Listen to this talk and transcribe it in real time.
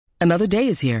Another day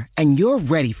is here, and you're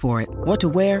ready for it. What to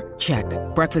wear? Check.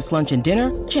 Breakfast, lunch, and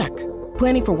dinner? Check.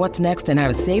 Planning for what's next and how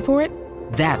to save for it?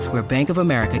 That's where Bank of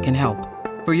America can help.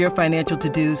 For your financial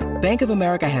to-dos, Bank of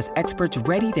America has experts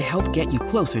ready to help get you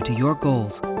closer to your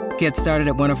goals. Get started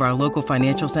at one of our local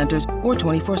financial centers or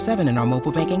 24/7 in our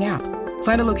mobile banking app.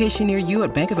 Find a location near you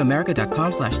at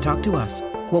bankofamerica.com/talktous.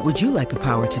 What would you like the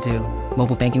power to do?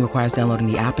 Mobile banking requires downloading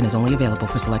the app and is only available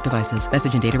for select devices.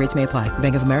 Message and data rates may apply.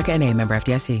 Bank of America N.A., member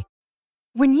FDIC.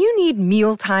 When you need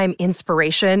mealtime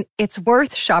inspiration, it's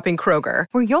worth shopping Kroger,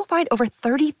 where you'll find over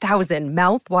 30,000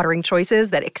 mouth-watering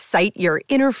choices that excite your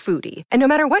inner foodie. And no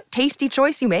matter what tasty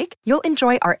choice you make, you'll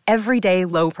enjoy our everyday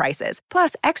low prices,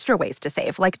 plus extra ways to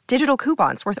save, like digital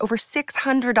coupons worth over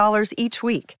 $600 each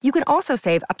week. You can also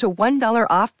save up to $1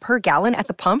 off per gallon at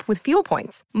the pump with fuel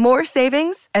points. More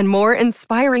savings and more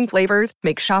inspiring flavors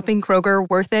make shopping Kroger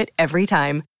worth it every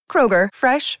time. Kroger,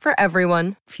 fresh for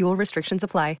everyone. Fuel restrictions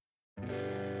apply.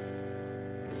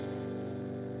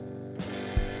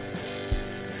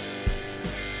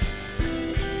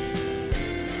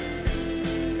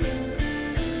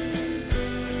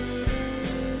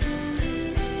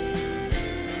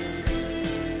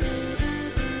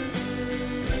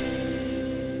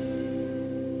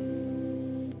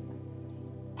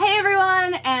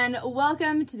 And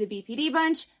welcome to the BPD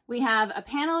Bunch. We have a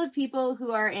panel of people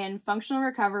who are in functional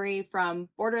recovery from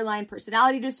borderline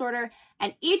personality disorder,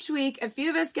 and each week a few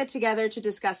of us get together to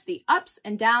discuss the ups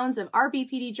and downs of our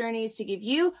BPD journeys to give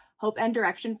you hope and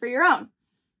direction for your own.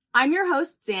 I'm your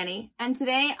host, Zanny, and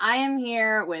today I am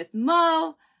here with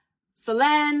Mo,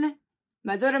 Selene,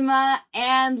 Madhurima,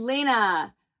 and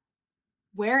Lena.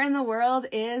 Where in the world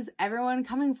is everyone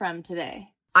coming from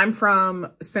today? I'm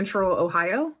from Central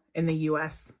Ohio in the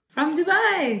U.S. From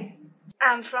Dubai.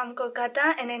 I'm from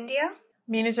Kolkata in India.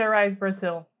 Minas Gerais,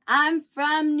 Brazil. I'm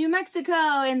from New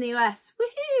Mexico in the U.S.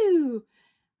 Woohoo!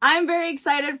 I'm very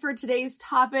excited for today's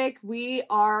topic. We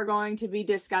are going to be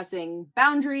discussing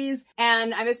boundaries,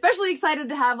 and I'm especially excited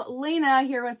to have Lena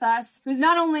here with us, who's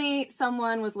not only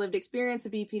someone with lived experience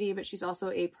of BPD, but she's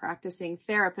also a practicing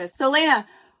therapist. So Lena,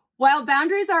 while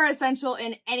boundaries are essential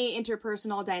in any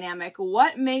interpersonal dynamic,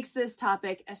 what makes this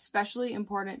topic especially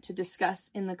important to discuss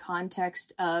in the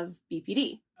context of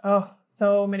BPD? Oh,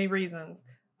 so many reasons.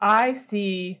 I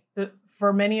see that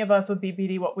for many of us with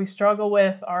BPD, what we struggle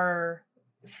with are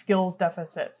skills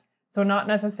deficits. So not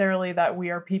necessarily that we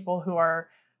are people who are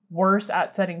worse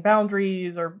at setting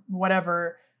boundaries or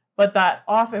whatever, but that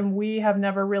often we have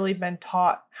never really been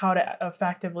taught how to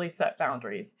effectively set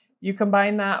boundaries. You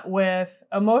combine that with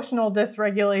emotional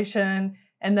dysregulation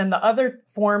and then the other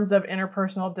forms of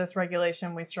interpersonal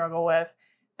dysregulation we struggle with.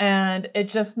 And it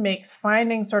just makes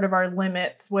finding sort of our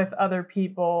limits with other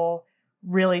people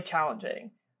really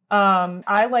challenging.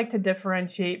 I like to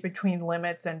differentiate between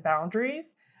limits and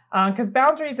boundaries because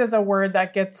boundaries is a word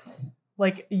that gets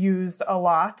used a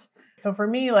lot. So for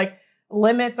me,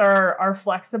 limits are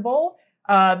flexible.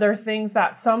 They're things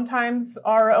that sometimes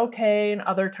are okay and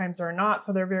other times are not.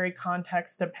 So they're very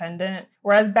context dependent.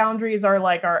 Whereas boundaries are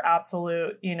our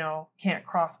absolute, can't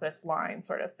cross this line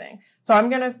sort of thing. So I'm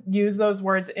going to use those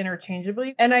words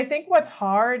interchangeably. And I think what's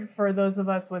hard for those of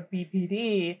us with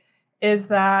BPD is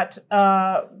that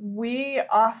we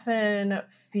often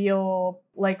feel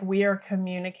like we are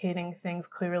communicating things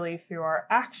clearly through our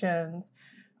actions.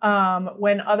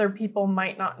 When other people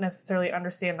might not necessarily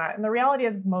understand that. And the reality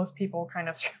is most people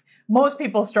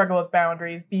struggle with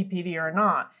boundaries, BPD or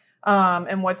not.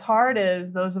 And what's hard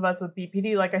is those of us with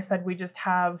BPD, like I said, we just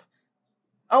have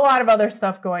a lot of other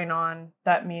stuff going on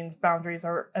that means boundaries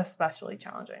are especially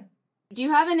challenging. Do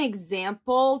you have an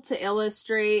example to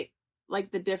illustrate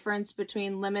the difference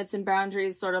between limits and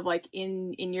boundaries sort of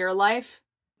in your life?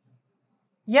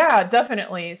 Yeah,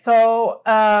 definitely. So,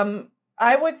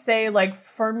 I would say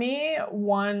for me,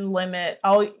 one limit,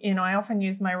 I often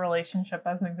use my relationship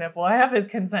as an example. I have his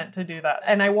consent to do that.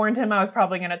 And I warned him I was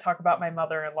probably going to talk about my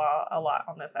mother-in-law a lot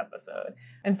on this episode.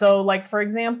 And so for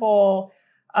example,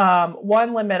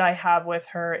 one limit I have with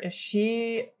her is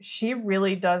she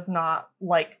really does not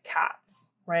like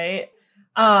cats, right?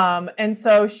 And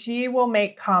so she will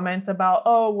make comments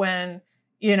about, when,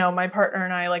 my partner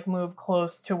and I move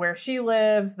close to where she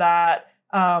lives, that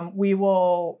we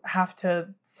will have to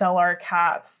sell our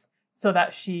cats so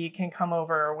that she can come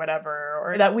over or whatever,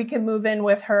 or that we can move in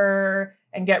with her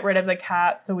and get rid of the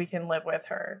cat so we can live with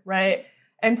her, right?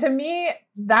 And to me,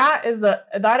 that is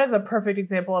a perfect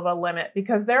example of a limit,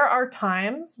 because there are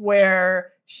times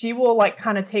where she will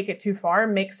kind of take it too far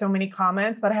and make so many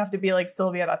comments that I have to be like,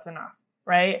 Sylvia, that's enough,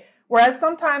 right? Whereas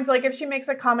sometimes if she makes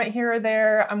a comment here or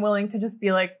there, I'm willing to just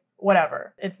be like,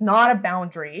 whatever. It's not a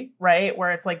boundary, right?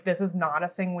 Where it's like, this is not a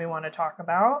thing we want to talk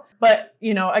about. But,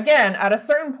 you know, again, at a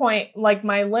certain point, like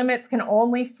my limits can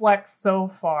only flex so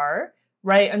far,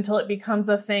 right? Until it becomes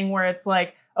a thing where it's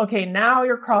like, okay, now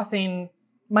you're crossing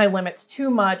my limits too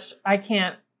much. I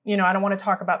can't, you know, I don't want to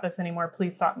talk about this anymore.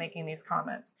 Please stop making these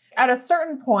comments. At a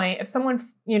certain point, if someone,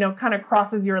 you know, kind of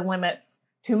crosses your limits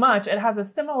too much, it has a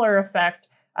similar effect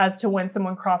as to when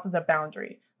someone crosses a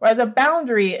boundary. Whereas a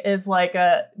boundary is like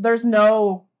there's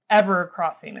no ever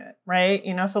crossing it, right?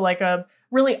 You know, so like a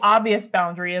really obvious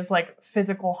boundary is like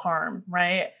physical harm,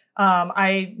 right?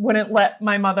 I wouldn't let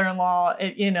my mother-in-law,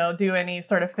 you know, do any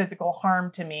sort of physical harm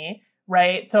to me,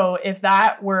 right? So if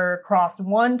that were crossed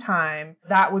one time,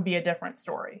 that would be a different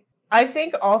story. I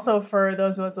think also for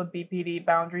those of us with BPD,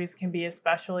 boundaries can be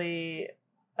especially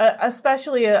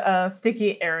a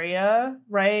sticky area,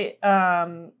 right?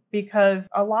 Because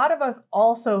a lot of us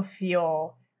also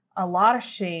feel a lot of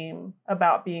shame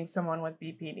about being someone with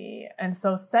BPD. And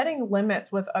so setting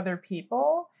limits with other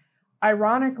people,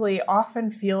 ironically, often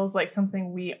feels like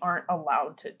something we aren't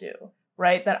allowed to do,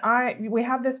 right? We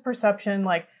have this perception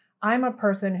like, I'm a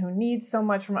person who needs so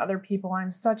much from other people.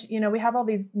 I'm such, you know, we have all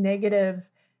these negative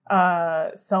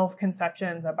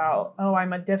self-conceptions about, oh,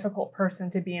 I'm a difficult person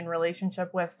to be in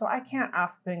relationship with, so I can't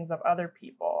ask things of other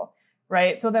people,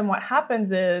 right? So then what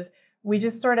happens is we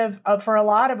just sort of, for a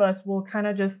lot of us, we'll kind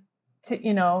of just,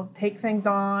 you know, take things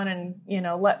on and, you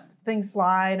know, let things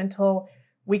slide until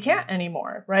we can't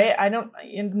anymore, right? I don't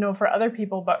know for other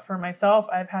people, but for myself,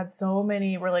 I've had so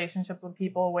many relationships with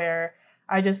people where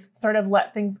I just sort of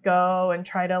let things go and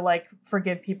try to like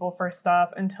forgive people for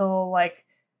stuff until like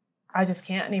I just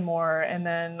can't anymore. And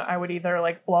then I would either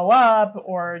like blow up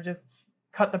or just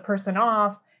cut the person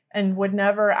off and would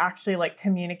never actually like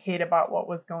communicate about what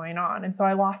was going on. And so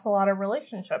I lost a lot of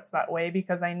relationships that way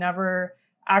because I never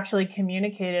actually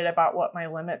communicated about what my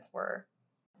limits were.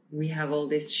 We have all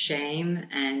this shame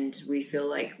and we feel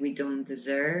like we don't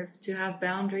deserve to have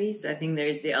boundaries. I think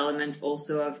there's the element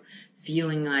also of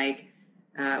feeling like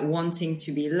wanting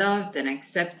to be loved and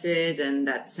accepted and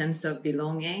that sense of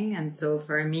belonging. And so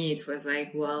for me, it was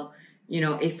like, well, you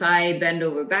know, if I bend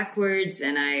over backwards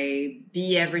and I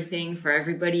be everything for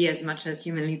everybody as much as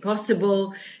humanly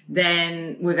possible,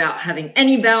 then without having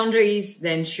any boundaries,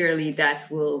 then surely that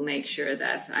will make sure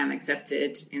that I'm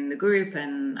accepted in the group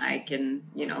and I can,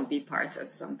 you know, be part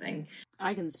of something.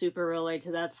 I can super relate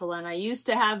to that, Philen. I used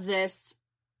to have this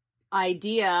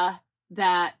idea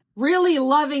that really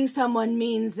loving someone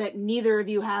means that neither of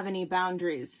you have any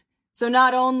boundaries. So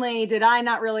not only did I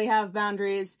not really have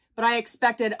boundaries, but I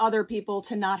expected other people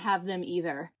to not have them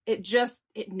either.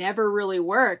 It never really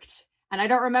worked. And I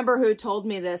don't remember who told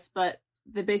me this, but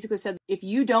they basically said, if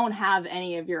you don't have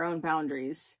any of your own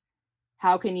boundaries,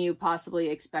 how can you possibly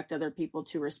expect other people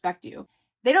to respect you?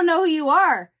 They don't know who you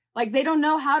are. Like, they don't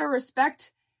know how to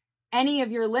respect any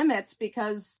of your limits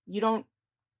because you don't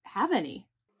have any.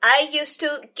 I used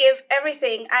to give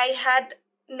everything. I had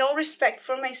no respect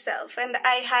for myself, and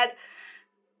I had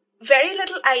very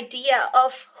little idea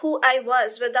of who I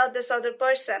was without this other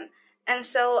person. And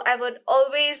so I would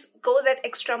always go that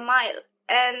extra mile,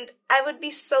 and I would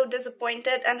be so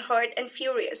disappointed and hurt and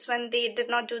furious when they did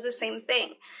not do the same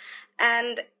thing.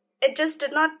 And it just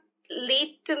did not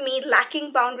lead to me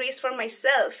lacking boundaries for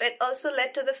myself. It also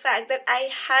led to the fact that I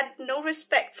had no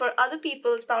respect for other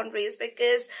people's boundaries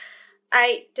because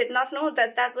I did not know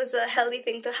that that was a healthy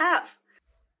thing to have.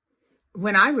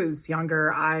 When I was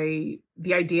younger,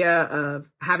 the idea of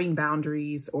having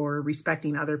boundaries or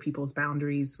respecting other people's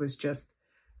boundaries was just,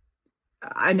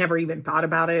 I never even thought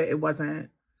about it. It wasn't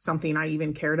something I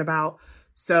even cared about.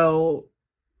 So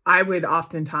I would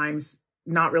oftentimes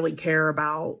not really care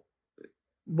about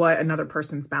what another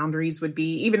person's boundaries would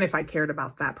be, even if I cared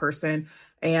about that person.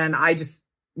 And I just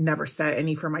never set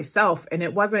any for myself. And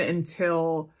it wasn't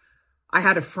until I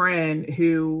had a friend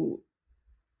who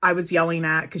I was yelling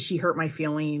at because she hurt my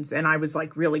feelings, and I was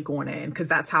like really going in, because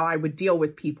that's how I would deal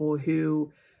with people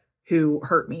who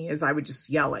hurt me, is I would just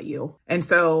yell at you. And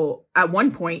so at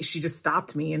one point she just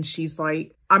stopped me and she's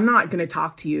like, I'm not going to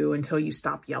talk to you until you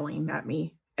stop yelling at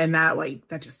me. And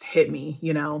that just hit me,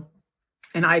 you know,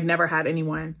 and I'd never had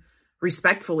anyone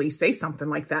respectfully say something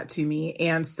like that to me.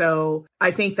 And so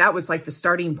I think that was like the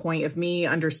starting point of me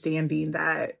understanding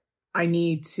that I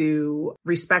need to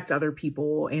respect other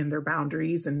people and their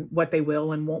boundaries and what they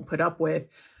will and won't put up with,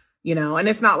 you know. And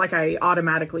it's not like I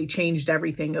automatically changed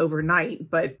everything overnight,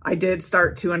 but I did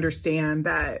start to understand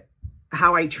that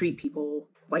how I treat people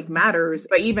like matters.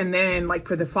 But even then, like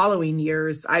for the following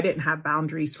years, I didn't have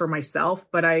boundaries for myself,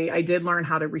 but I did learn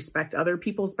how to respect other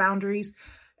people's boundaries.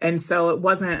 And so it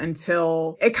wasn't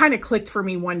until it kind of clicked for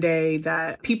me one day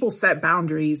that people set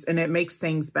boundaries and it makes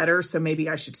things better. So maybe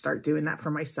I should start doing that for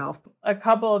myself. A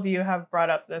couple of you have brought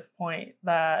up this point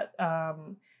that,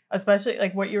 especially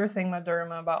like what you were saying,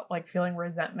 Madhurima, about like feeling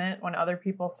resentment when other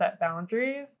people set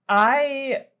boundaries.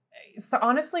 So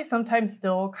honestly, sometimes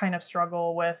still kind of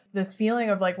struggle with this feeling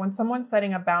of like when someone's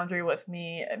setting a boundary with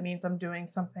me, it means I'm doing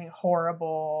something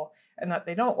horrible and that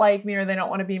they don't like me or they don't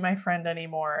want to be my friend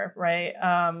anymore, right?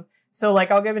 So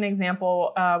like I'll give an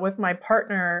example with my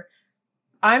partner.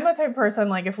 I'm the type of person,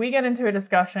 like if we get into a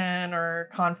discussion or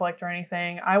conflict or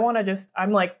anything, I'm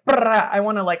like, I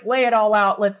want to like lay it all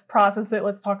out. Let's process it.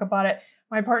 Let's talk about it.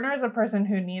 My partner is a person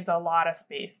who needs a lot of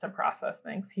space to process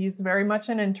things. He's very much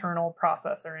an internal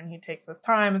processor and he takes his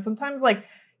time. And sometimes like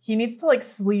he needs to like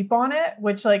sleep on it,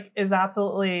 which like is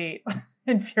absolutely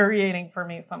infuriating for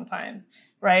me sometimes.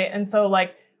 Right. And so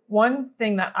like one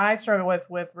thing that I struggle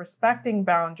with respecting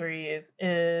boundaries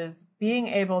is being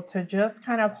able to just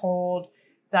kind of hold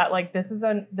that like this is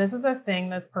a thing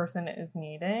this person is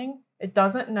needing. It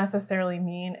doesn't necessarily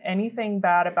mean anything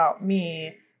bad about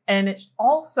me. And it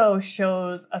also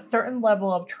shows a certain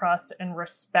level of trust and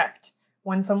respect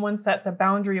when someone sets a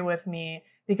boundary with me,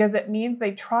 because it means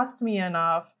they trust me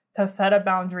enough to set a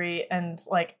boundary and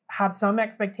like have some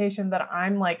expectation that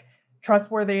I'm like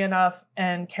trustworthy enough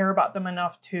and care about them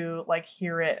enough to like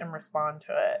hear it and respond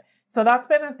to it. So that's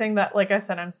been a thing that, like I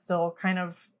said, I'm still kind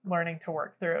of learning to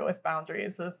work through with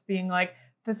boundaries, is being like,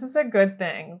 this is a good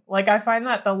thing. Like I find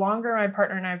that the longer my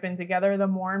partner and I have been together, the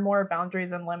more and more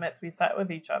boundaries and limits we set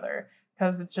with each other.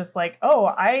 Because it's just like, oh,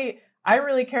 I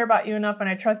really care about you enough and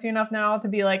I trust you enough now to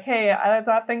be like, hey,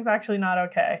 that thing's actually not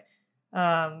okay.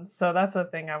 So that's a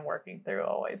thing I'm working through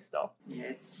always still. Yeah,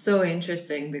 it's so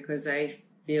interesting because I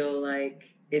feel like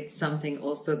it's something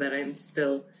also that I'm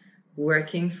still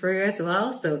working through as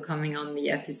well. So coming on the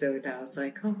episode, I was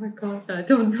like, oh my God, I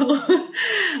don't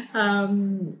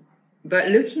know. But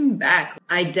looking back,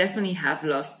 I definitely have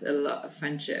lost a lot of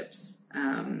friendships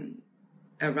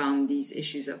around these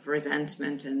issues of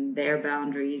resentment and their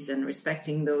boundaries and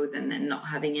respecting those and then not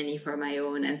having any for my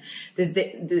own. And there's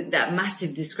that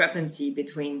massive discrepancy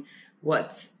between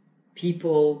what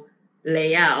people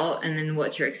lay out and then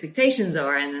what your expectations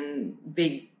are, and then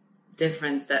big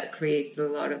difference that creates a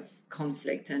lot of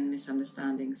conflict and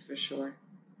misunderstandings for sure.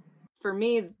 For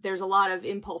me, there's a lot of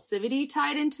impulsivity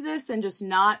tied into this and just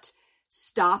not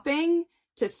stopping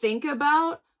to think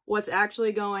about what's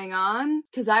actually going on.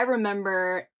 Because I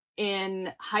remember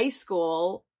in high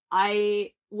school,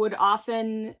 I would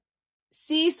often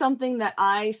see something that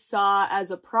I saw as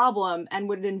a problem and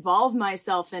would involve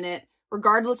myself in it,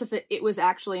 regardless if it was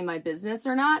actually my business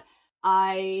or not.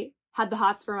 I had the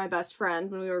hots for my best friend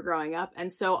when we were growing up.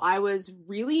 And so I was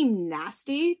really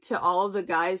nasty to all of the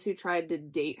guys who tried to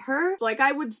date her. Like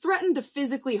I would threaten to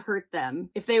physically hurt them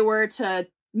if they were to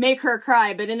make her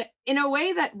cry, but in a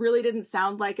way that really didn't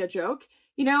sound like a joke,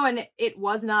 you know, and it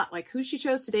was not like who she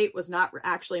chose to date was not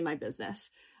actually my business.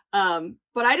 But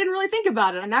I didn't really think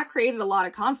about it. And that created a lot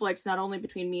of conflicts, not only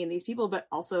between me and these people, but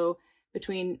also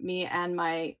between me and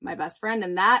my best friend.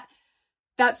 And that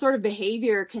sort of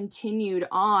behavior continued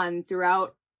on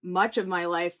throughout much of my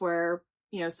life, where,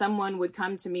 you know, someone would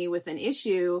come to me with an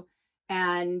issue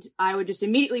and I would just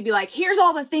immediately be like, here's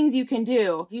all the things you can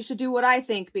do. You should do what I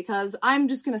think because I'm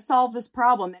just going to solve this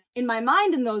problem. In my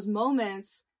mind, in those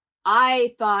moments,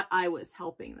 I thought I was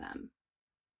helping them,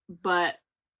 but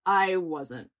I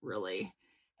wasn't really.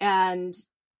 And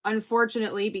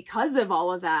unfortunately, because of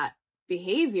all of that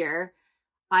behavior,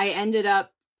 I ended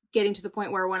up getting to the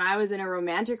point where when I was in a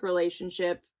romantic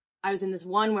relationship, I was in this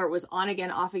one where it was on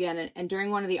again, off again. And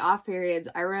during one of the off periods,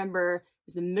 I remember it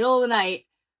was the middle of the night,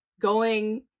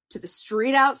 going to the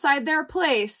street outside their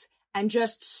place and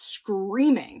just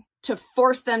screaming to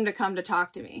force them to come to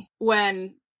talk to me.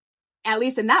 When, at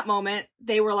least in that moment,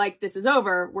 they were like, this is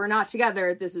over. We're not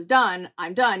together. This is done.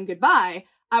 I'm done. Goodbye.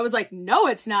 I was like, no,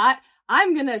 it's not.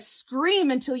 I'm going to scream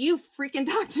until you freaking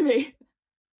talk to me.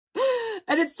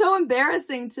 And it's so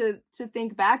embarrassing to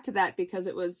think back to that, because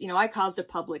it was, you know, I caused a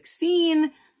public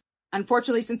scene.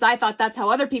 Unfortunately, since I thought that's how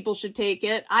other people should take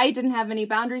it, I didn't have any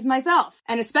boundaries myself.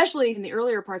 And especially in the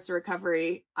earlier parts of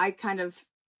recovery, I kind of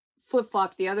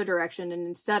flip-flopped the other direction. And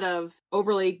instead of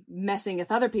overly messing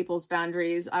with other people's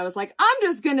boundaries, I was like, I'm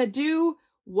just going to do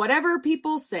whatever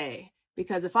people say.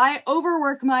 Because if I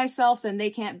overwork myself, then they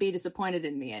can't be disappointed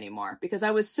in me anymore. Because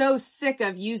I was so sick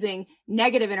of using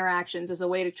negative interactions as a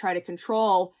way to try to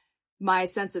control my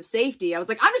sense of safety. I was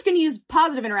like, I'm just going to use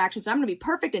positive interactions. I'm going to be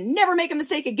perfect and never make a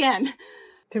mistake again.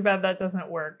 Too bad that doesn't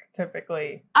work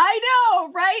typically. I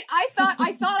know, right? I thought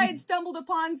I had stumbled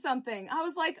upon something. I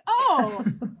was like, oh,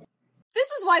 this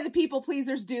is why the people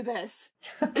pleasers do this.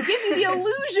 It gives you the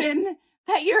illusion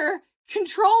that you're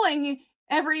controlling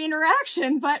every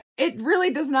interaction, but it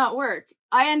really does not work.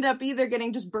 I end up either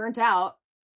getting just burnt out,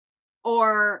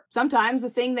 or sometimes the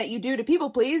thing that you do to people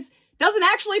please doesn't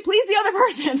actually please the other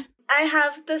person. I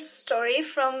have this story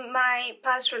from my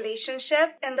past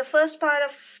relationship. In the first part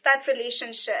of that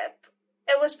relationship,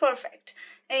 it was perfect.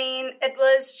 I mean, it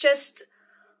was just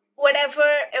whatever,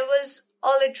 it was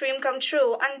all a dream come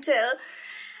true, until,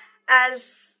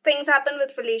 as things happen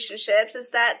with relationships, is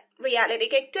that reality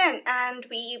kicked in and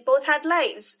we both had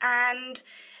lives and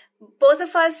both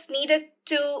of us needed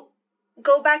to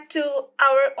go back to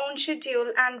our own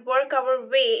schedule and work our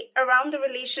way around the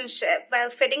relationship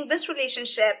while fitting this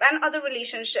relationship and other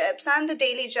relationships and the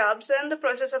daily jobs and the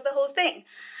process of the whole thing.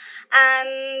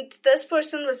 And this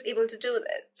person was able to do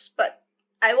this, but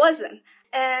I wasn't.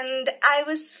 And I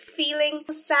was feeling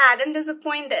sad and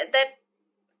disappointed that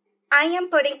I am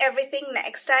putting everything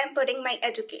next. I'm putting my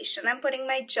education, I'm putting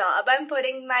my job, I'm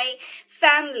putting my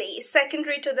family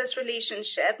secondary to this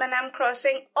relationship, and I'm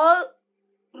crossing all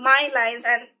my lines,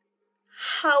 and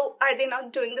how are they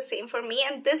not doing the same for me?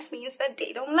 And this means that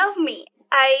they don't love me.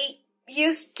 I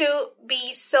used to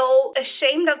be so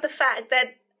ashamed of the fact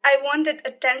that I wanted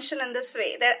attention in this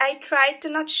way that I tried to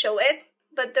not show it,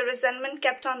 but the resentment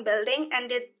kept on building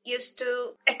and it used to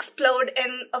explode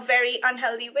in a very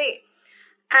unhealthy way.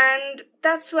 And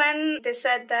that's when they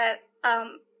said that,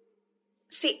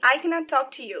 see, I cannot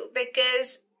talk to you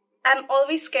because I'm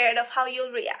always scared of how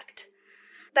you'll react.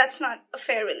 That's not a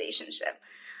fair relationship.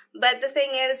 But the thing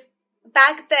is,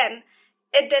 back then,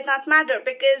 it did not matter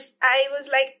because I was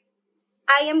like,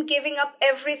 I am giving up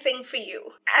everything for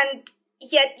you. And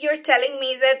yet you're telling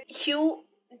me that you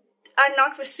are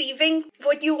not receiving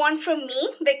what you want from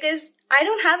me because I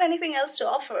don't have anything else to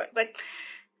offer. But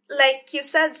like you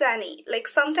said, Zani, like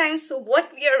sometimes what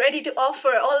we are ready to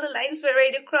offer, all the lines we're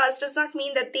ready to cross, does not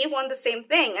mean that they want the same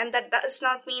thing. And that does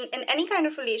not mean in any kind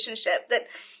of relationship that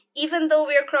even though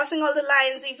we are crossing all the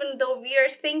lines, even though we are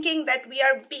thinking that we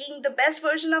are being the best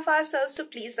version of ourselves to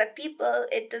please that people,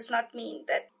 it does not mean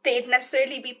that they'd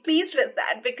necessarily be pleased with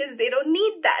that because they don't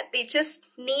need that. They just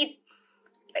need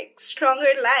like stronger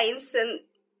lines and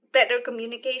better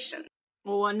communication.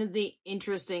 Well, one of the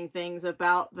interesting things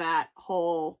about that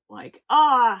whole, like,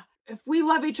 if we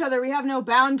love each other, we have no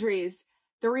boundaries.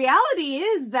 The reality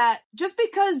is that just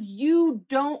because you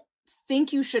don't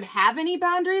think you should have any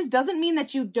boundaries doesn't mean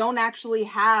that you don't actually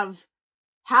have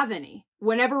any.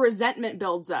 Whenever resentment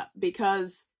builds up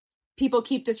because people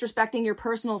keep disrespecting your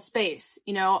personal space,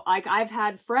 you know, like I've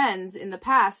had friends in the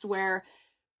past where,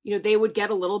 you know, they would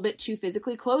get a little bit too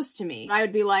physically close to me. I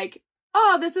would be like,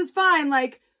 oh, this is fine.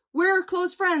 Like, we're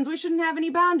close friends. We shouldn't have any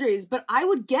boundaries. But I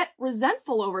would get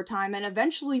resentful over time and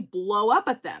eventually blow up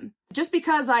at them. Just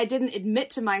because I didn't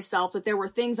admit to myself that there were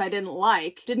things I didn't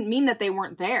like didn't mean that they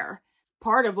weren't there.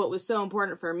 Part of what was so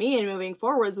important for me in moving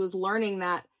forwards was learning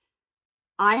that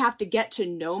I have to get to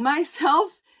know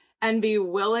myself and be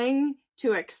willing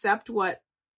to accept what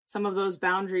some of those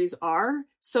boundaries are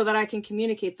so that I can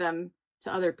communicate them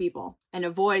to other people and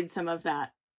avoid some of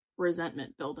that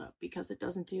resentment buildup because it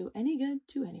doesn't do any good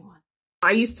to anyone.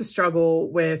 I used to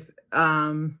struggle with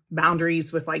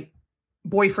boundaries with like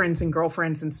boyfriends and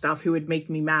girlfriends and stuff who would make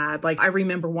me mad. Like I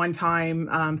remember one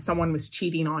time someone was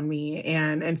cheating on me,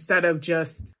 and instead of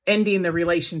just ending the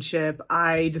relationship,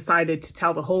 I decided to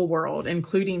tell the whole world,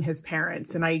 including his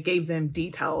parents, and I gave them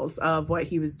details of what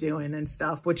he was doing and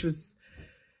stuff, which was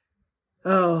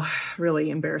really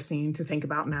embarrassing to think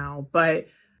about now. But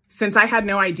since I had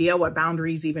no idea what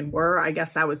boundaries even were, I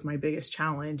guess that was my biggest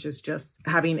challenge, is just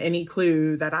having any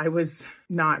clue that I was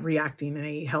not reacting in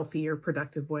a healthy or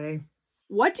productive way.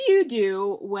 What do you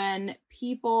do when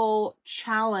people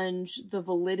challenge the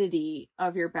validity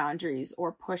of your boundaries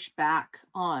or push back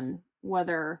on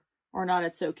whether or not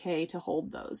it's okay to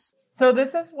hold those? So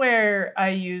this is where I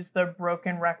use the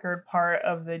broken record part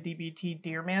of the DBT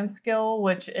Dearman skill,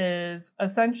 which is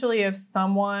essentially if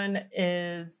someone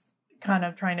is kind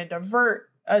of trying to divert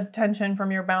attention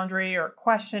from your boundary or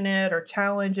question it or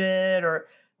challenge it or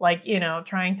like, you know,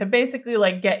 trying to basically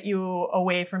like get you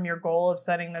away from your goal of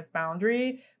setting this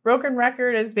boundary. Broken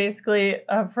record is basically,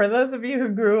 for those of you who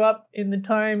grew up in the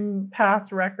time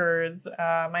past records,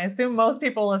 I assume most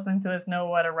people listening to this know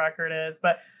what a record is,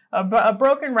 but a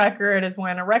broken record is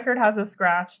when a record has a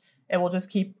scratch it will just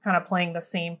keep kind of playing the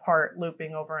same part,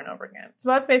 looping over and over again. So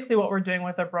that's basically what we're doing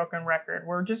with a broken record.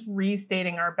 We're just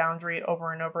restating our boundary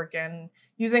over and over again,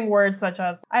 using words such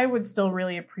as, I would still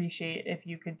really appreciate if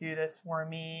you could do this for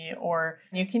me. Or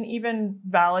you can even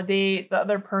validate the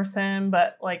other person,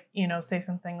 but like, you know, say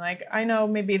something like, I know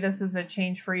maybe this is a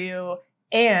change for you,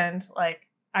 and like,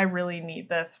 I really need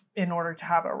this in order to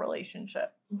have a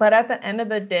relationship. But at the end of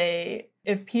the day,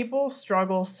 if people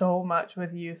struggle so much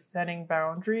with you setting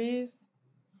boundaries,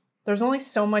 there's only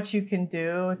so much you can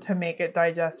do to make it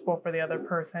digestible for the other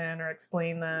person or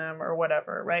explain them or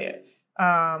whatever, right?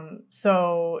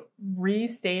 So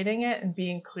restating it and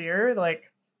being clear,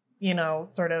 like, you know,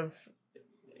 sort of,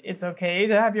 it's okay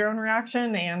to have your own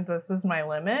reaction and this is my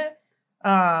limit.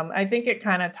 I think it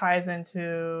kind of ties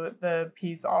into the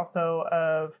piece also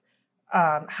of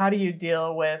how do you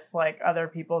deal with like other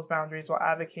people's boundaries while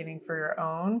advocating for your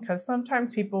own? Because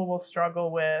sometimes people will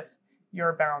struggle with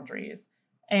your boundaries.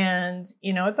 And,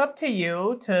 you know, it's up to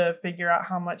you to figure out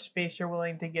how much space you're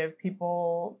willing to give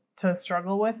people to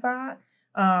struggle with that.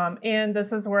 And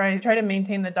this is where I try to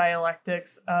maintain the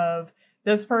dialectics of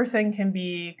this person can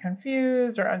be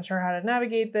confused or unsure how to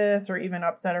navigate this or even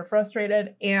upset or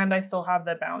frustrated, and I still have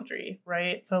the boundary,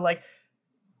 right? So like,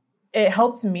 it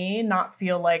helps me not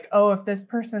feel like, oh, if this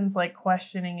person's like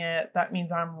questioning it, that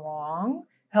means I'm wrong.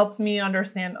 It helps me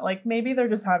understand like maybe they're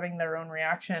just having their own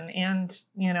reaction and,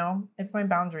 you know, it's my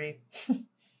boundary.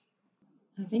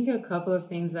 I think a couple of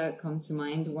things that come to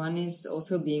mind. One is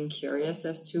also being curious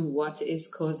as to what is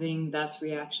causing that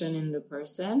reaction in the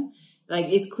person. Like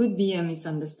it could be a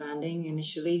misunderstanding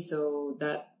initially, so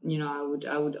that, you know,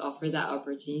 I would offer that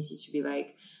opportunity to be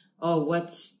like, oh,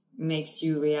 what makes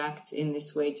you react in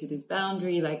this way to this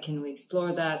boundary? Like, can we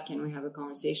explore that? Can we have a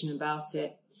conversation about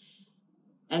it?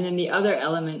 And then the other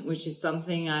element, which is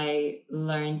something I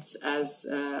learned as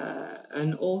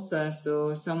an author.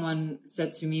 So someone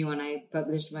said to me when I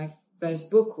published my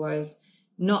first book was,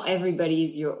 not everybody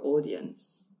is your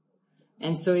audience.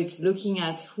 And so it's looking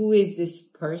at who is this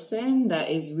person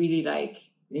that is really like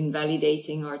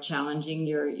invalidating or challenging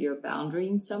your boundary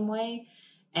in some way.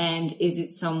 And is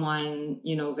it someone,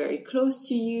 you know, very close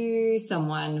to you,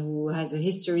 someone who has a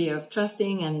history of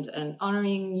trusting and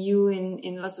honoring you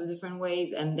in lots of different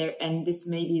ways. And this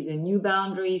maybe is a new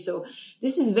boundary. So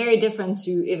this is very different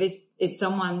to if it's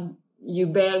someone you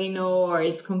barely know or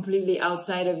is completely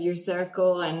outside of your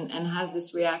circle and has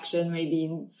this reaction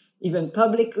maybe even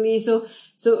publicly. So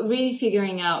really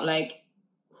figuring out like,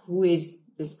 who is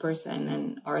this person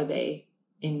and are they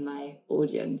in my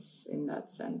audience in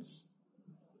that sense?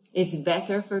 It's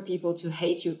better for people to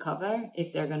hate your cover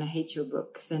if they're going to hate your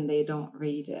books then they don't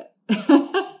read it.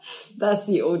 That's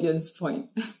the audience point.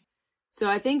 So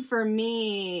I think for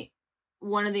me,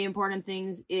 one of the important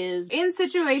things is in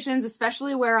situations,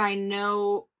 especially where I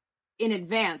know in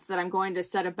advance that I'm going to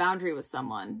set a boundary with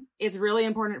someone, it's really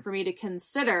important for me to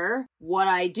consider what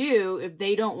I do if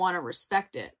they don't want to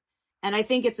respect it. And I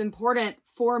think it's important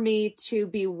for me to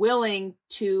be willing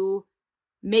to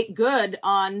make good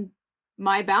on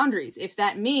my boundaries. If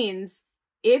that means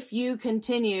if you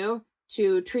continue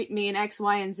to treat me in X,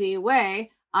 Y, and Z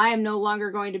way, I am no longer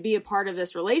going to be a part of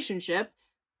this relationship,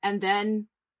 and then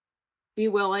be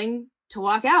willing to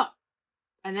walk out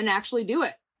and then actually do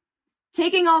it.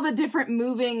 Taking all the different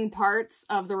moving parts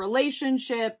of the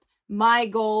relationship, my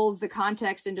goals, the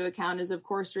context into account is of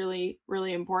course really,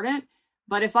 really important.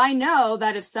 But if I know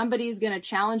that if somebody's going to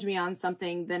challenge me on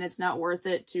something, then it's not worth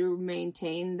it to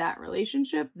maintain that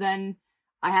relationship, then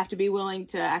I have to be willing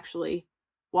to actually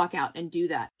walk out and do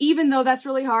that. Even though that's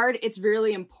really hard, it's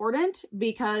really important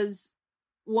because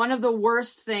one of the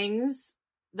worst things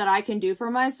that I can do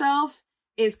for myself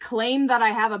is claim that I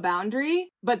have a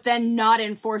boundary, but then not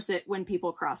enforce it when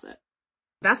people cross it.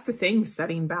 That's the thing,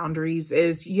 setting boundaries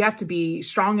is you have to be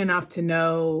strong enough to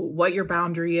know what your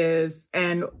boundary is.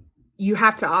 And you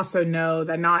have to also know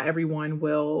that not everyone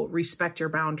will respect your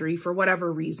boundary for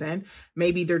whatever reason.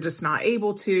 Maybe they're just not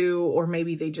able to, or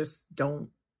maybe they just don't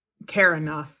care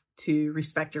enough to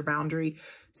respect your boundary.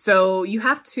 So you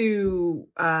have to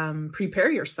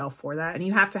prepare yourself for that. And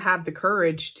you have to have the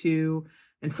courage to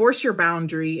enforce your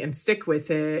boundary and stick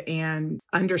with it and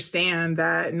understand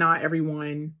that not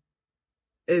everyone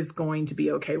is going to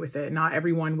be okay with it. Not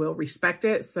everyone will respect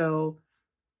it. So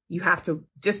you have to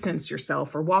distance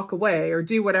yourself or walk away or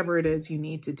do whatever it is you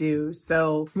need to do.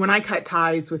 So when I cut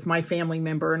ties with my family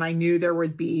member and I knew there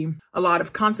would be a lot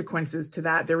of consequences to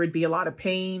that, there would be a lot of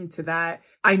pain to that,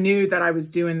 I knew that I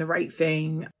was doing the right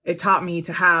thing. It taught me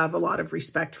to have a lot of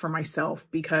respect for myself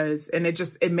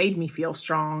it made me feel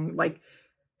strong. Like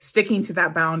sticking to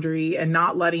that boundary and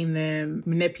not letting them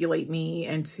manipulate me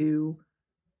into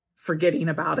forgetting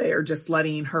about it or just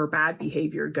letting her bad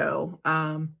behavior go.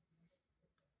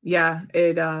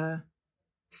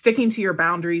 Sticking to your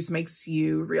boundaries makes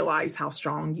you realize how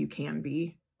strong you can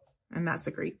be. And that's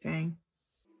a great thing.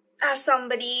 As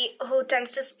somebody who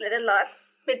tends to split a lot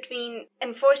between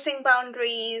enforcing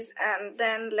boundaries and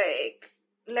then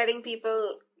letting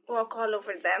people walk all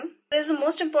over them, this is the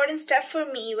most important step for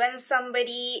me when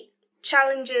somebody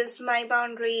challenges my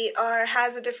boundary or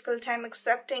has a difficult time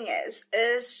accepting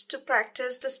is to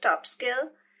practice the stop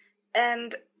skill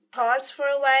and pause for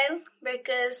a while,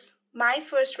 because my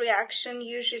first reaction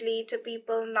usually to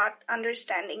people not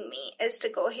understanding me is to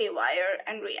go haywire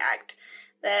and react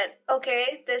that,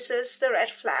 okay, this is the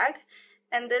red flag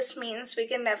and this means we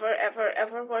can never, ever,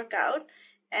 ever work out.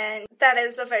 And that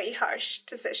is a very harsh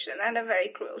decision and a very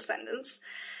cruel sentence.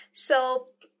 So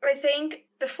I think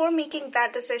before making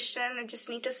that decision, I just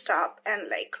need to stop and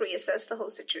reassess the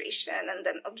whole situation and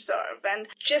then observe and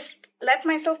just let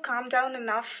myself calm down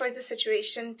enough for the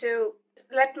situation to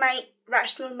let my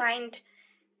rational mind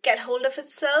get hold of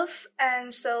itself,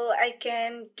 and so I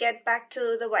can get back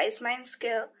to the wise mind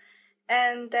skill,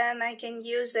 and then I can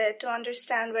use it to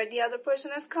understand where the other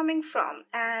person is coming from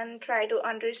and try to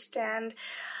understand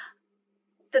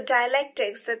the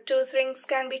dialectics that two things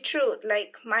can be true,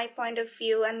 like my point of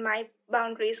view and my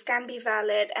boundaries can be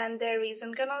valid and their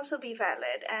reason can also be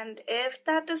valid. And if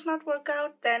that does not work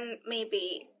out, then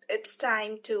maybe it's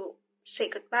time to say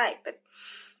goodbye. But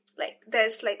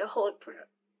there's a whole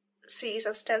series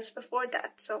of steps before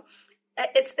that. So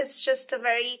it's just a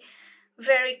very,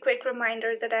 very quick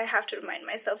reminder that I have to remind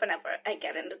myself whenever I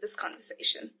get into this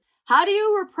conversation. How do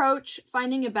you approach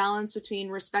finding a balance between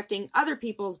respecting other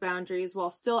people's boundaries while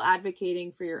still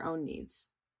advocating for your own needs?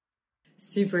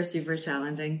 Super, super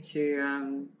challenging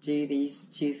to do these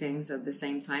two things at the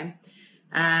same time.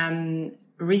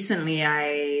 Recently,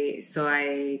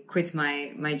 I quit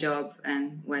my job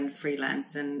and went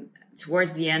freelance. And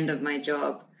towards the end of my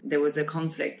job, there was a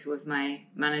conflict with my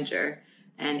manager.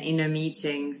 And in a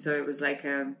meeting, so it was like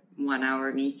a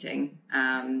 1-hour meeting,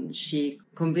 she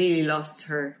completely lost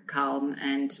her calm,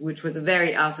 and which was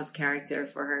very out of character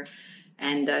for her,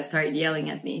 and started yelling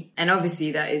at me. And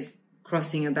obviously that is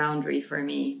crossing a boundary for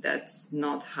me. That's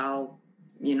not how,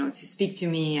 to speak to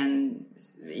me, and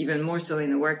even more so in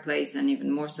the workplace, and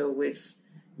even more so with,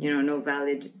 no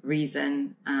valid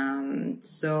reason.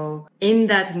 So in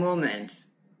that moment,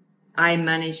 I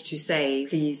managed to say,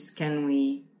 please, can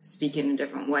we speak in a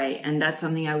different way? And that's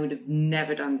something I would have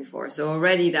never done before. So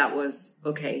already that was,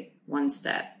 okay, one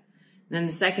step. Then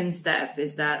the second step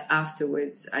is that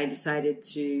afterwards I decided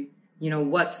to,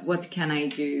 what can I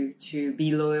do to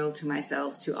be loyal to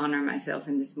myself, to honor myself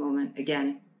in this moment?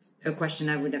 Again, a question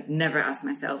I would have never asked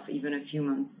myself even a few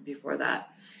months before that.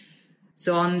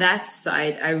 So on that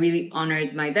side, I really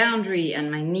honored my boundary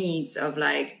and my needs of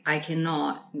I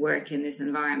cannot work in this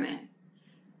environment.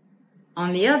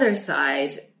 On the other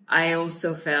side, I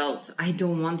also felt I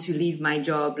don't want to leave my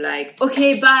job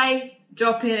okay, bye,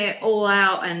 dropping it all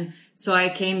out. And so I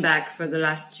came back for the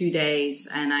last 2 days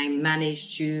and I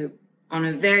managed to, on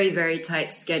a very, very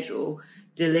tight schedule,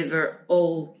 deliver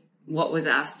all what was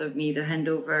asked of me, the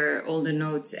handover, all the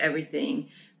notes, everything,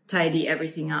 tidy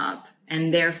everything up,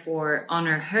 and therefore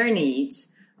honor her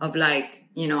needs of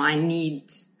I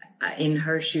need in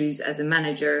her shoes as a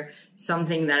manager,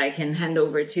 something that I can hand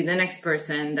over to the next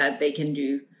person that they can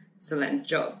do excellent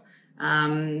job.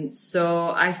 So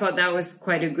I thought that was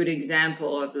quite a good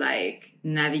example of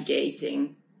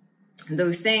navigating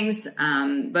those things.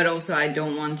 But also I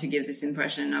don't want to give this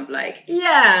impression of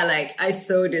I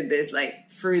so did this,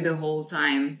 through the whole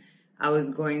time I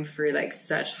was going through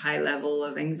such high level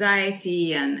of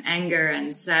anxiety and anger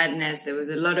and sadness. There was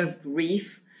a lot of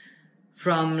grief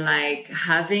from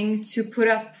having to put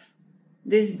up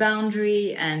this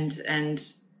boundary and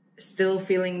still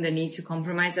feeling the need to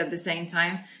compromise at the same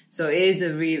time. So it is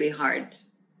a really hard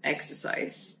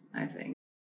exercise, I think.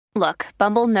 Look,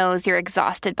 Bumble knows you're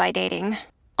exhausted by dating.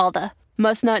 All the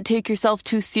must not take yourself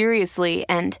too seriously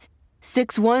and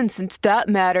 6'1" since that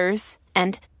matters.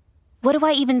 And what do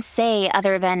I even say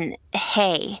other than,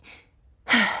 hey?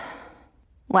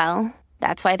 Well,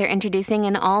 that's why they're introducing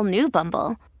an all-new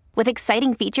Bumble with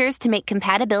exciting features to make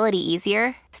compatibility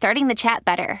easier, starting the chat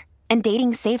better, and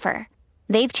dating safer.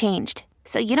 They've changed,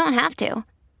 so you don't have to.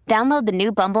 Download the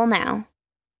new Bumble now.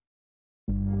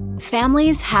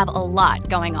 Families have a lot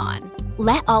going on.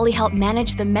 Let Ollie help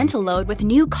manage the mental load with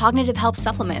new cognitive help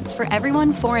supplements for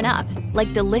everyone 4 and up,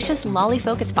 like delicious Lolly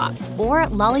Focus Pops or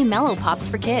Lolly Mellow Pops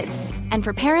for kids. And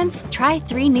for parents, try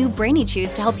 3 new Brainy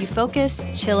Chews to help you focus,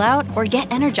 chill out, or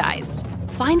get energized.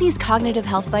 Find these cognitive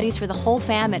health buddies for the whole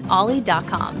fam at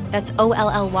ollie.com. That's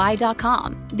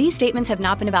OLLY.com. These statements have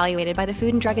not been evaluated by the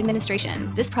Food and Drug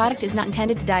Administration. This product is not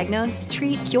intended to diagnose,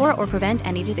 treat, cure, or prevent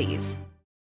any disease.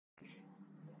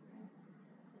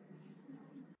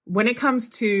 When it comes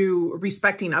to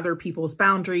respecting other people's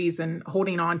boundaries and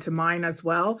holding on to mine as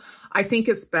well, I think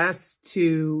it's best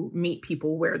to meet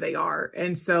people where they are.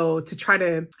 And so to try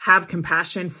to have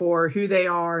compassion for who they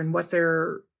are and what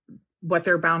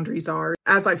their boundaries are.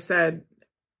 As I've said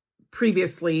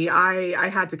previously, I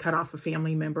had to cut off a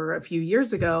family member a few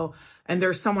years ago, and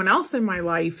there's someone else in my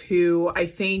life who I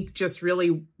think just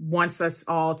really wants us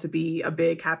all to be a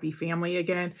big, happy family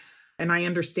again. And I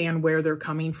understand where they're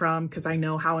coming from because I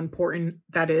know how important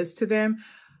that is to them.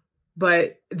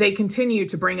 But they continue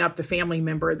to bring up the family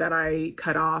member that I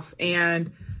cut off.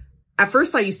 And at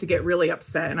first I used to get really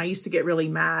upset and I used to get really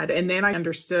mad. And then I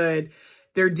understood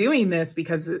they're doing this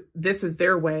because this is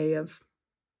their way of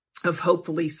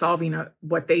hopefully solving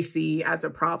what they see as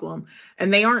a problem.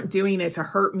 And they aren't doing it to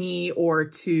hurt me or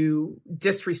to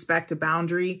disrespect a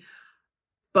boundary.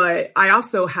 But I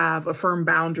also have a firm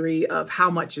boundary of how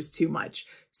much is too much.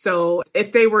 So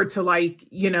if they were to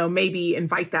maybe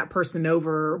invite that person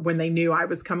over when they knew I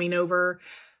was coming over,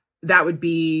 that would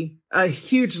be a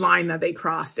huge line that they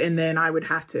crossed. And then I would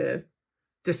have to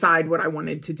decide what I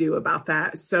wanted to do about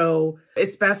that. So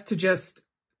it's best to just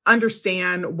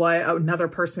understand what another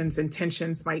person's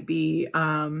intentions might be,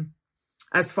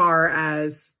 as far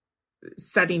as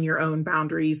setting your own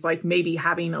boundaries, like maybe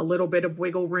having a little bit of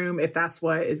wiggle room if that's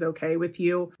what is okay with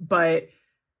you. But,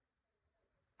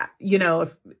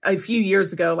 if a few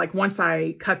years ago, like once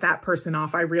I cut that person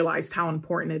off, I realized how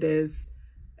important it is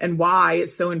and why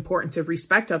it's so important to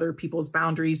respect other people's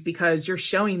boundaries, because you're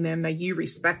showing them that you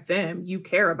respect them, you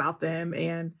care about them,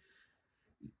 and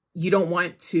you don't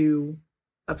want to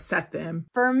upset them.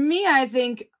 For me, I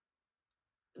think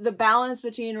the balance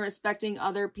between respecting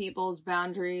other people's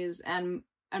boundaries and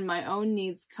my own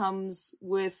needs comes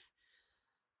with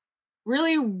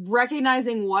really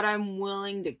recognizing what I'm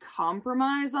willing to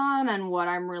compromise on and what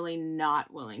I'm really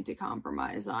not willing to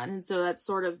compromise on. And so that's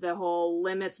sort of the whole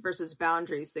limits versus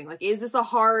boundaries thing. Like, is this a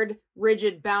hard,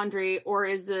 rigid boundary, or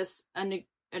is this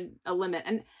a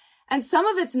limit? And some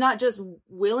of it's not just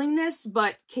willingness,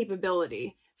 but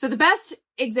capability. So the best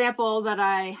example that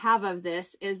I have of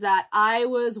this is that I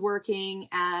was working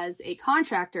as a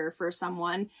contractor for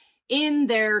someone in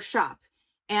their shop.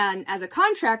 And as a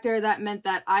contractor, that meant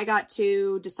that I got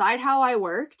to decide how I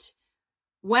worked,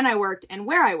 when I worked, and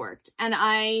where I worked. And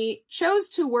I chose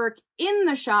to work in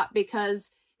the shop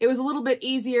because it was a little bit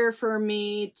easier for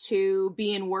me to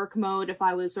be in work mode if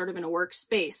I was sort of in a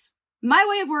workspace. My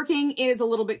way of working is a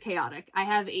little bit chaotic. I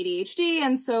have ADHD,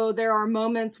 and so there are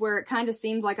moments where it kind of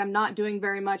seems like I'm not doing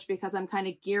very much because I'm kind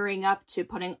of gearing up to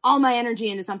putting all my energy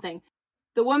into something.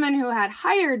 The woman who had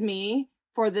hired me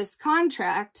for this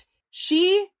contract,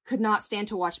 she could not stand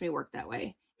to watch me work that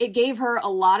way. It gave her a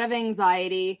lot of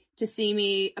anxiety to see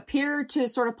me appear to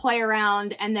sort of play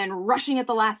around and then rushing at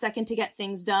the last second to get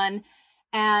things done.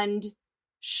 And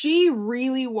she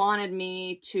really wanted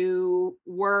me to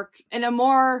work in a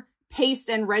more paced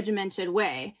and regimented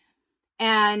way.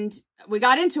 And we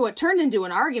got into what turned into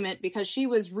an argument because she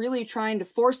was really trying to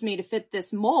force me to fit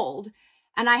this mold.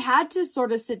 And I had to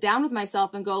sort of sit down with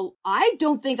myself and go, I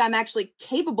don't think I'm actually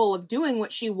capable of doing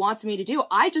what she wants me to do.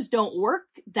 I just don't work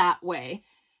that way.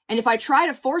 And if I try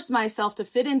to force myself to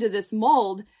fit into this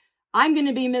mold, I'm going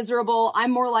to be miserable.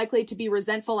 I'm more likely to be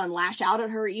resentful and lash out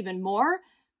at her even more.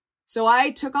 So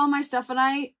I took all my stuff and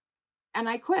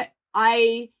I quit.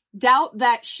 I doubt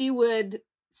that she would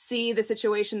see the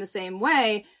situation the same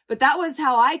way, but that was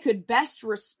how I could best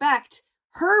respect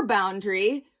her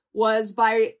boundary, was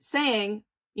by saying,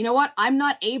 you know what, I'm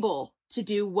not able to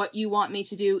do what you want me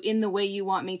to do in the way you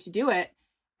want me to do it.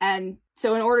 And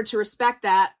so in order to respect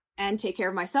that and take care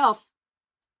of myself,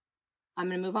 I'm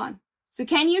going to move on. So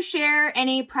can you share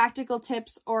any practical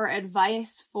tips or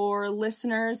advice for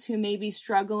listeners who may be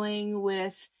struggling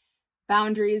with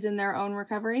boundaries in their own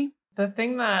recovery? The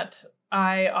thing that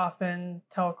I often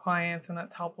tell clients, and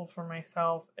that's helpful for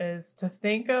myself, is to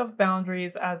think of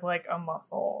boundaries as like a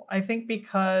muscle. I think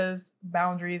because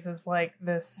boundaries is like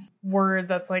this word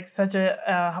that's like such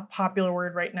a popular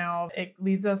word right now, it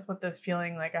leaves us with this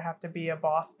feeling like I have to be a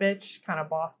boss bitch, kind of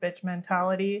boss bitch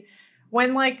mentality.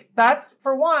 When like that's,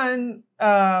 for one,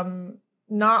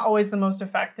 not always the most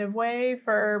effective way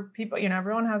for people. You know,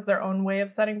 everyone has their own way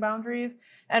of setting boundaries.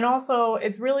 And also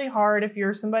it's really hard if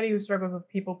you're somebody who struggles with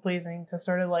people pleasing to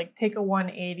sort of like take a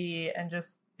 180 and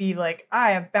just be like,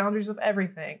 I have boundaries with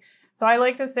everything. So I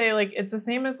like to say, like, it's the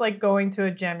same as like going to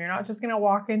a gym. You're not just going to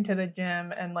walk into the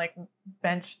gym and like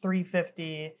bench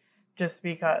 350 just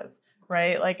because,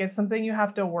 right? Like, it's something you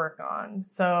have to work on.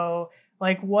 So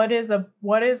like, what is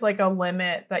like a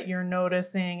limit that you're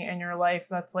noticing in your life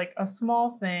that's like a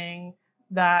small thing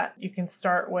that you can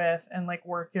start with and like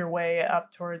work your way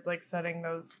up towards like setting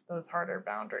those harder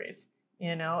boundaries.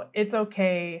 You know, it's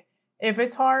okay if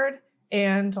it's hard,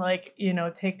 and like, you know,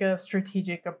 take a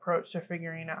strategic approach to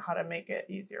figuring out how to make it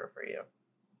easier for you.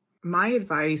 My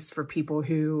advice for people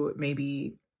who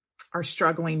maybe are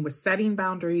struggling with setting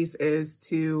boundaries is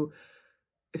to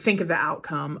think of the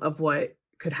outcome of what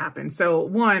could happen. So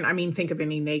one, I mean, think of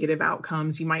any negative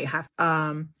outcomes you might have,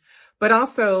 but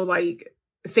also like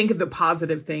think of the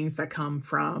positive things that come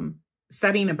from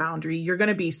setting a boundary. You're going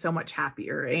to be so much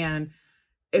happier, and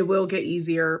it will get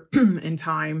easier in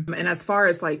time. And as far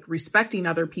as like respecting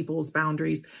other people's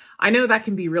boundaries, I know that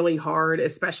can be really hard,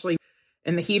 especially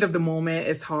in the heat of the moment.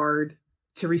 It's hard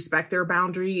to respect their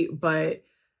boundary, but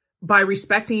by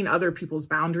respecting other people's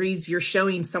boundaries, you're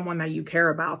showing someone that you care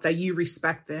about, that you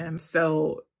respect them.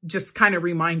 So just kind of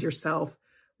remind yourself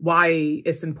why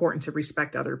it's important to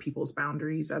respect other people's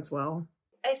boundaries as well.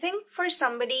 I think for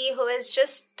somebody who is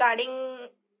just starting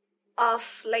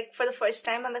off, like for the first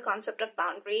time on the concept of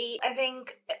boundary, I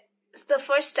think the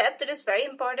first step that is very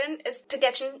important is to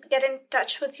get in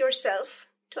touch with yourself,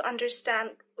 to understand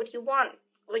what you want,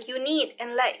 what you need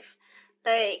in life.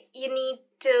 Like, you need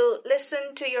to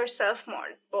listen to yourself more,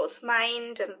 both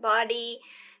mind and body,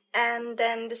 and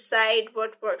then decide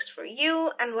what works for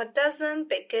you and what doesn't.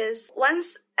 Because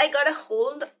once I got a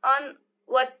hold on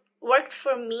what worked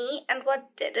for me and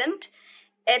what didn't,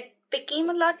 it became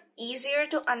a lot easier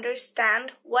to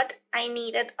understand what I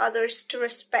needed others to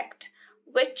respect,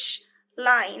 which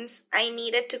lines I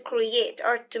needed to create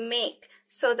or to make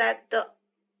so that the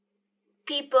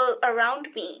people around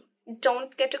me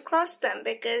don't get to cross them.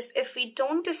 Because if we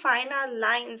don't define our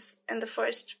lines in the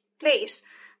first place,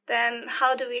 then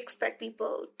how do we expect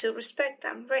people to respect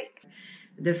them, right?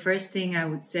 The first thing I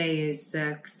would say is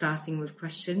starting with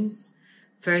questions.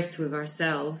 First with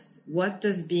ourselves. What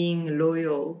does being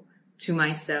loyal to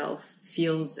myself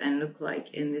feels and look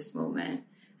like in this moment?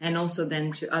 And also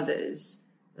then to others.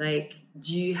 Like,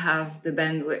 do you have the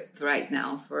bandwidth right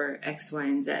now for X, Y,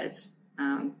 and Z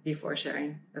before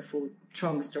sharing a full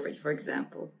trauma story, for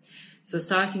example? So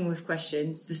starting with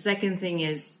questions. The second thing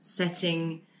is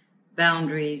setting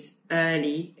boundaries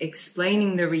early,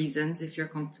 explaining the reasons if you're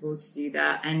comfortable to do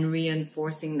that, and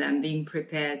reinforcing them, being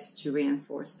prepared to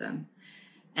reinforce them.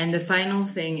 And the final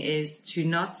thing is to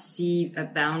not see a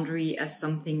boundary as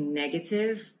something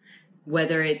negative,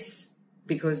 whether it's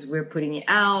because we're putting it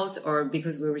out or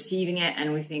because we're receiving it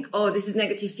and we think, oh, this is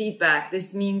negative feedback.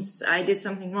 This means I did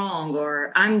something wrong,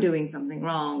 or I'm doing something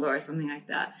wrong, or something like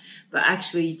that. But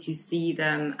actually to see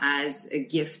them as a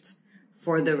gift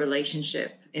for the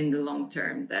relationship in the long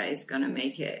term that is going to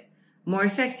make it more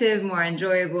effective, more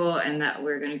enjoyable, and that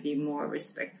we're going to be more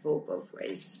respectful both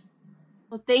ways.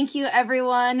 Well, thank you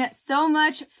everyone so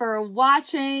much for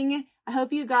watching. I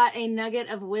hope you got a nugget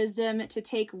of wisdom to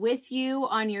take with you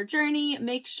on your journey.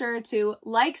 Make sure to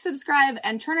like, subscribe,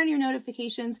 and turn on your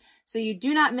notifications so you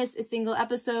do not miss a single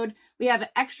episode. We have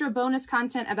extra bonus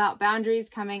content about boundaries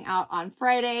coming out on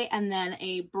Friday, and then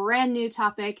a brand new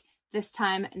topic this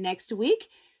time next week.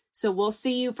 So we'll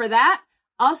see you for that.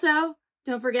 Also,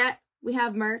 don't forget, we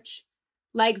have merch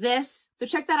like this. So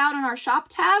check that out on our shop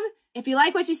tab. If you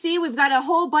like what you see, we've got a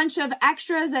whole bunch of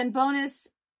extras and bonus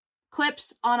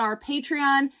clips on our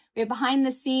Patreon. We have behind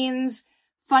the scenes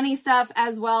funny stuff,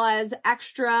 as well as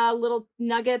extra little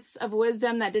nuggets of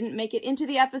wisdom that didn't make it into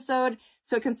the episode.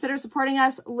 So consider supporting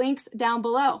us. Links down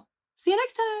below. See you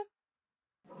next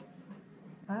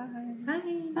time.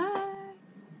 Bye. Bye.